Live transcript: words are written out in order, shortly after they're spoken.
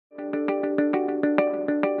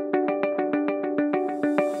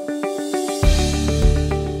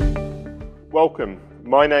Welcome,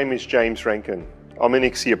 my name is James Rankin. I'm an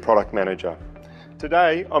IxVeriWave product manager.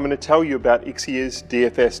 Today I'm going to tell you about IxVeriWave's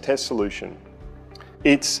DFS test solution.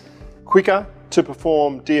 It's quicker to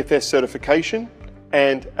perform DFS certification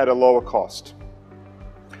and at a lower cost.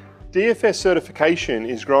 DFS certification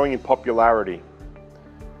is growing in popularity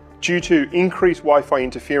due to increased Wi-Fi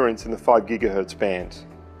interference in the 5 GHz band.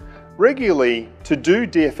 Regularly, to do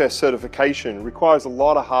DFS certification requires a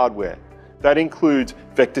lot of hardware. That includes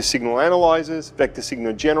vector signal analyzers, vector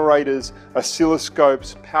signal generators,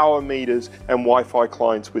 oscilloscopes, power meters, and Wi-Fi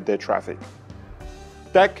clients with their traffic.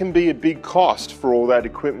 That can be a big cost for all that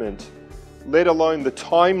equipment, let alone the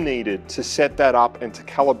time needed to set that up and to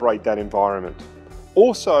calibrate that environment.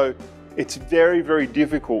 Also, it's very, very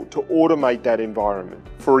difficult to automate that environment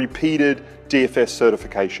for repeated DFS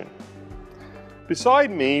certification. Beside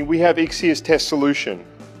me, we have IxVeriWave's test solution.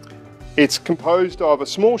 It's composed of a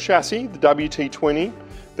small chassis, the WT20,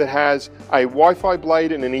 that has a Wi-Fi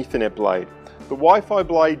blade and an Ethernet blade. The Wi-Fi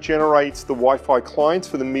blade generates the Wi-Fi clients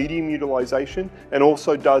for the medium utilization and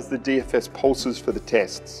also does the DFS pulses for the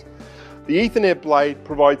tests. The Ethernet blade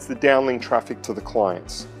provides the downlink traffic to the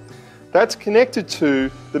clients. That's connected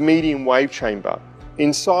to the medium wave chamber.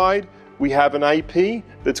 Inside, we have an AP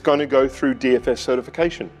that's going to go through DFS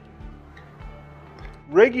certification.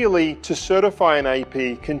 Regularly, to certify an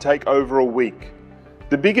AP can take over a week.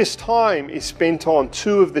 The biggest time is spent on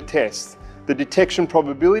 2 of the tests, the detection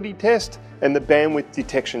probability test and the bandwidth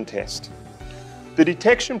detection test. The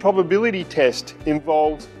detection probability test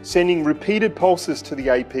involves sending repeated pulses to the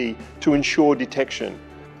AP to ensure detection.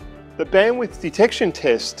 The bandwidth detection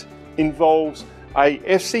test involves a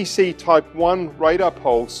FCC type 1 radar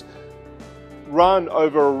pulse run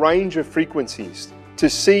over a range of frequencies to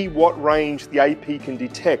see what range the AP can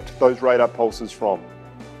detect those radar pulses from.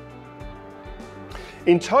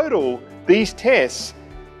 In total, these tests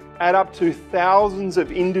add up to thousands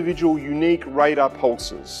of individual unique radar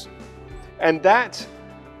pulses. And that,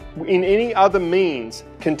 in any other means,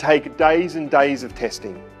 can take days and days of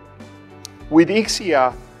testing. With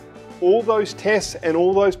IxVeriWave, all those tests and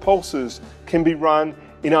all those pulses can be run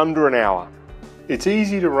in under an hour. It's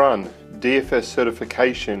easy to run DFS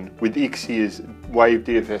certification with IxVeriWave's Wave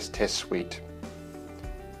DFS test suite.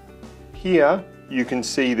 Here you can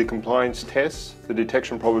see the compliance tests, the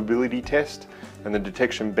detection probability test, and the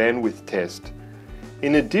detection bandwidth test.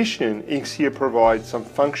 In addition, IxVeriWave provides some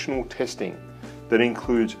functional testing that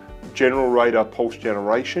includes general radar pulse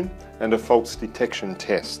generation and a faults detection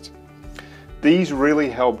test. These really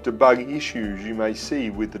help debug issues you may see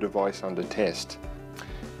with the device under test.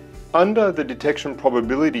 Under the detection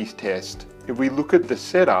probabilities test, if we look at the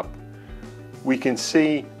setup, we can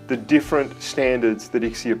see the different standards that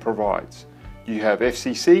IxVeriWave provides. You have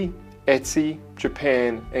FCC, ETSI,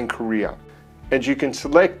 Japan, and Korea. And you can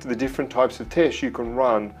select the different types of tests you can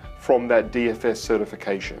run from that DFS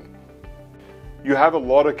certification. You have a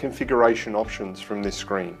lot of configuration options from this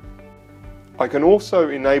screen. I can also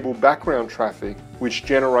enable background traffic, which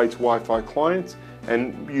generates Wi-Fi clients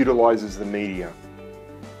and utilizes the media.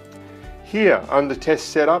 Here, under Test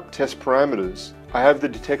Setup, Test Parameters, I have the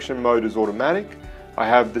detection mode as automatic, I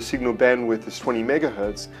have the signal bandwidth as 20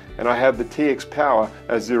 MHz, and I have the TX power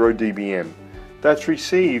as 0 dBm. That's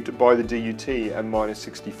received by the DUT at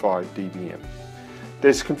 -65 dBm.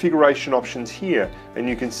 There's configuration options here, and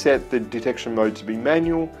you can set the detection mode to be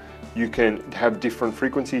manual. You can have different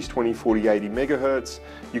frequencies, 20, 40, 80 MHz.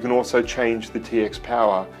 You can also change the TX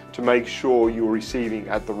power to make sure you're receiving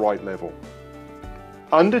at the right level.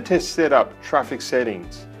 Under Test Setup Traffic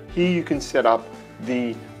Settings, here you can set up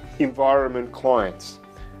the environment clients.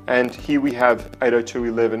 And here we have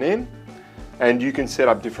 802.11n, and you can set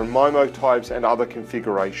up different MIMO types and other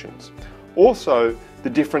configurations. Also, the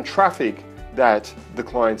different traffic that the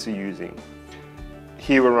clients are using.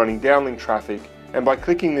 Here we're running downlink traffic, and by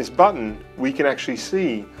clicking this button, we can actually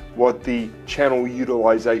see what the channel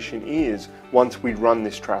utilization is once we run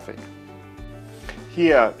this traffic.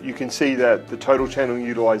 Here you can see that the total channel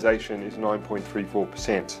utilization is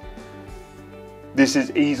 9.34%. This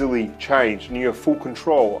is easily changed and you have full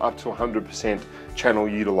control up to 100% channel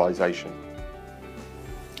utilization.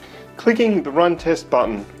 Clicking the Run Test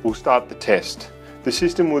button will start the test. The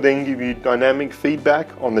system will then give you dynamic feedback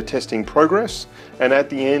on the testing progress, and at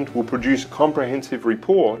the end will produce a comprehensive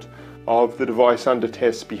report of the device under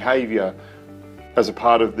test behavior as a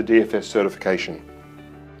part of the DFS certification.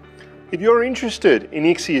 If you're interested in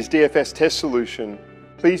IxVeriWave's DFS test solution,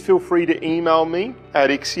 please feel free to email me at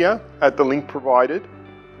IxVeriWave at the link provided.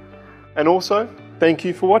 And also, thank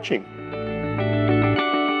you for watching.